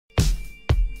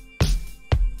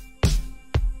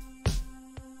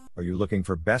Are you looking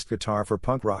for best guitar for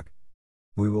punk rock?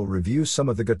 We will review some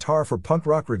of the guitar for punk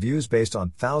rock reviews based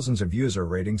on thousands of user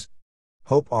ratings.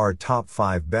 Hope our top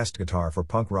 5 best guitar for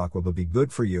punk rock will be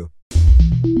good for you.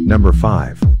 Number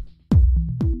 5.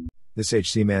 This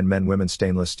HZMAN men women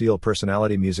stainless steel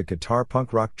personality music guitar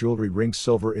punk rock jewelry ring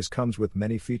silver comes with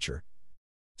many features,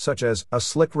 such as a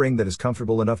slick ring that is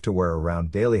comfortable enough to wear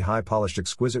around daily, high polished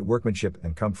exquisite workmanship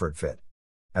and comfort fit,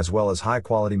 as well as high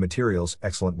quality materials,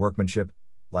 excellent workmanship,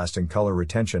 lasting color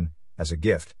retention. As a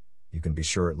gift, you can be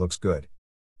sure it looks good.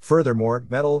 Furthermore,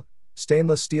 metal,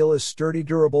 stainless steel is sturdy,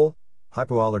 durable,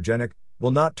 hypoallergenic,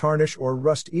 will not tarnish or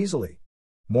rust easily.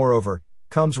 Moreover,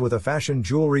 comes with a fashion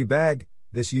jewelry bag.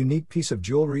 This unique piece of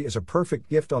jewelry is a perfect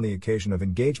gift on the occasion of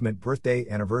engagement, birthday,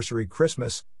 anniversary,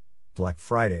 Christmas, Black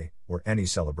Friday, or any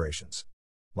celebrations.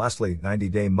 Lastly,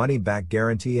 90-day money-back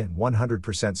guarantee and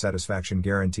 100% satisfaction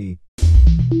guarantee.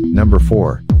 Number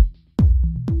 4.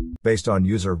 Based on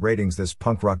user ratings, this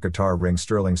punk rock guitar ring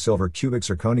sterling silver cubic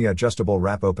zirconia adjustable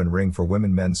wrap open ring for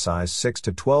women men's size 6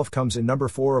 to 12 comes in number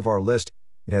 4 of our list.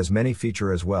 It has many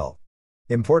features as well.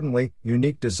 Importantly,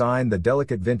 unique design. The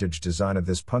delicate vintage design of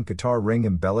this punk guitar ring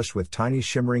embellished with tiny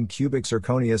shimmering cubic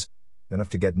zirconias, enough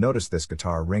to get noticed. This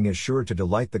guitar ring is sure to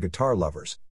delight the guitar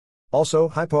lovers. Also,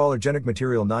 hypoallergenic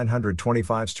material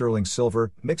 925 sterling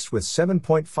silver mixed with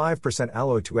 7.5%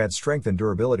 alloy to add strength and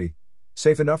durability.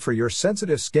 Safe enough for your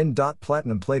sensitive skin.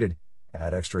 Platinum plated,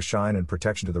 add extra shine and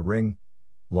protection to the ring.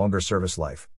 Longer service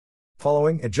life.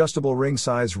 Following adjustable ring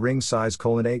size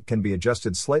 8 can be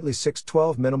adjusted slightly.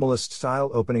 6/12 minimalist style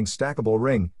opening stackable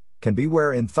ring can be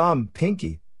wear in thumb,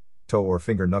 pinky, toe or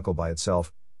finger knuckle by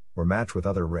itself, or match with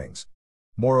other rings.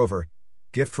 Moreover,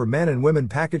 gift for men and women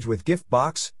package with gift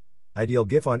box. Ideal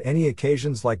gift on any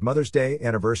occasions like Mother's Day,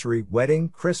 anniversary, wedding,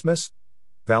 Christmas,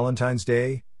 Valentine's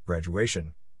Day,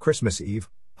 graduation, Christmas Eve,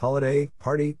 holiday,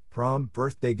 party, prom,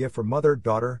 birthday. Gift for mother,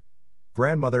 daughter,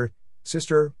 grandmother,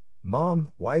 sister,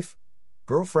 mom, wife,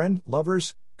 girlfriend,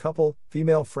 lovers, couple,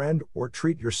 female friend, or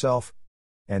treat yourself.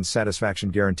 And satisfaction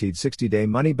guaranteed. 60-day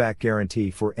money-back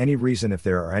guarantee for any reason. If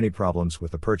there are any problems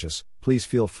with the purchase, please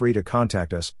feel free to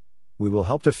contact us. We will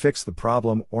help to fix the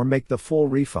problem or make the full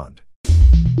refund.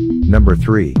 Number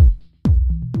 3.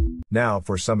 Now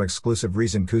for some exclusive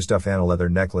reason, COOSTUFF Anna leather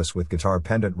necklace with guitar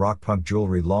pendant rock punk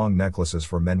jewelry. Long necklaces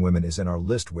for men women is in our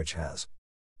list, which has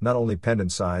not only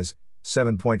pendant size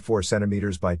 7.4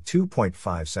 centimeters by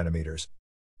 2.5 centimeters,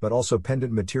 but also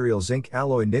pendant material zinc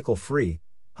alloy nickel free,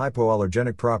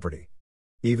 hypoallergenic property.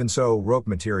 Even so, rope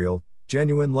material,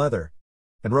 genuine leather,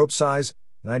 and rope size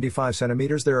 95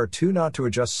 centimeters. There are 2 not to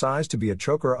adjust size to be a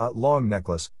choker long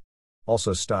necklace.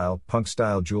 Also style, punk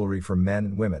style jewelry for men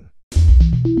and women.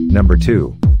 Number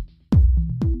 2.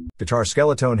 Guitar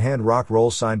Skeletone hand rock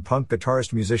roll sign punk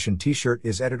guitarist musician t-shirt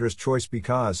is editor's choice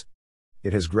because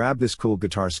it has grabbed this cool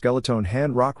Guitar Skeletone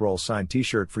hand rock roll sign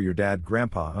t-shirt for your dad,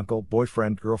 grandpa, uncle,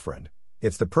 boyfriend, girlfriend.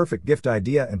 It's the perfect gift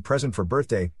idea and present for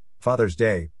birthday, Father's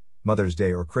Day, Mother's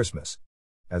Day, or Christmas.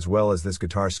 As well as this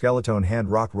Guitar Skeletone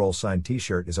hand rock roll sign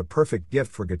t-shirt is a perfect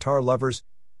gift for guitar lovers,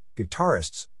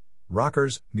 guitarists,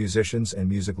 rockers, musicians, and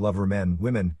music lover men,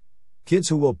 women, kids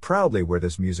who will proudly wear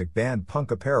this music band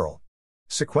punk apparel.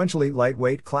 Sequentially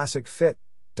lightweight classic fit,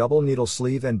 double needle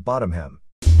sleeve and bottom hem.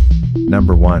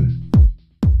 Number 1.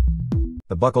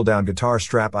 The buckle down guitar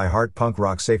strap I Heart Punk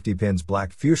Rock safety pins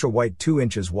black fuchsia white 2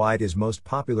 inches wide is most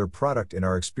popular product in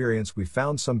our experience. We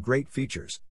found some great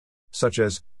features, such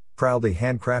as proudly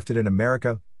handcrafted in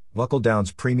America. Buckle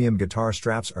down's premium guitar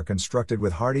straps are constructed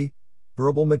with hardy,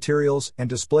 durable materials and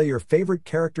display your favorite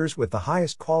characters with the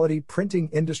highest quality printing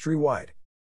industry-wide.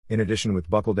 In addition, with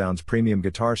buckle down's premium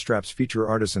guitar straps feature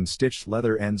artisan stitched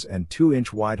leather ends and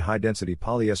 2-inch wide high-density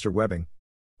polyester webbing.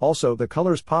 Also, the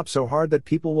colors pop so hard that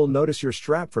people will notice your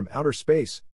strap from outer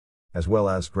space. As well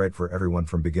as great for everyone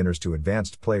from beginners to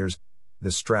advanced players,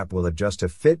 this strap will adjust to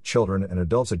fit children and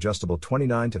adults, adjustable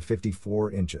 29 to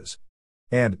 54 inches.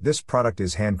 And this product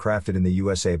is handcrafted in the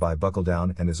USA by Buckle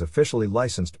Down and is officially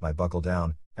licensed by Buckle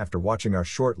Down. After watching our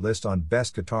short list on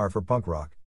best guitar for punk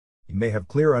rock, you may have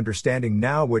clear understanding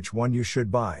now which one you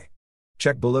should buy.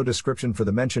 Check below description for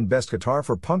the mentioned best guitar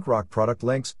for punk rock product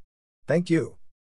links. Thank you.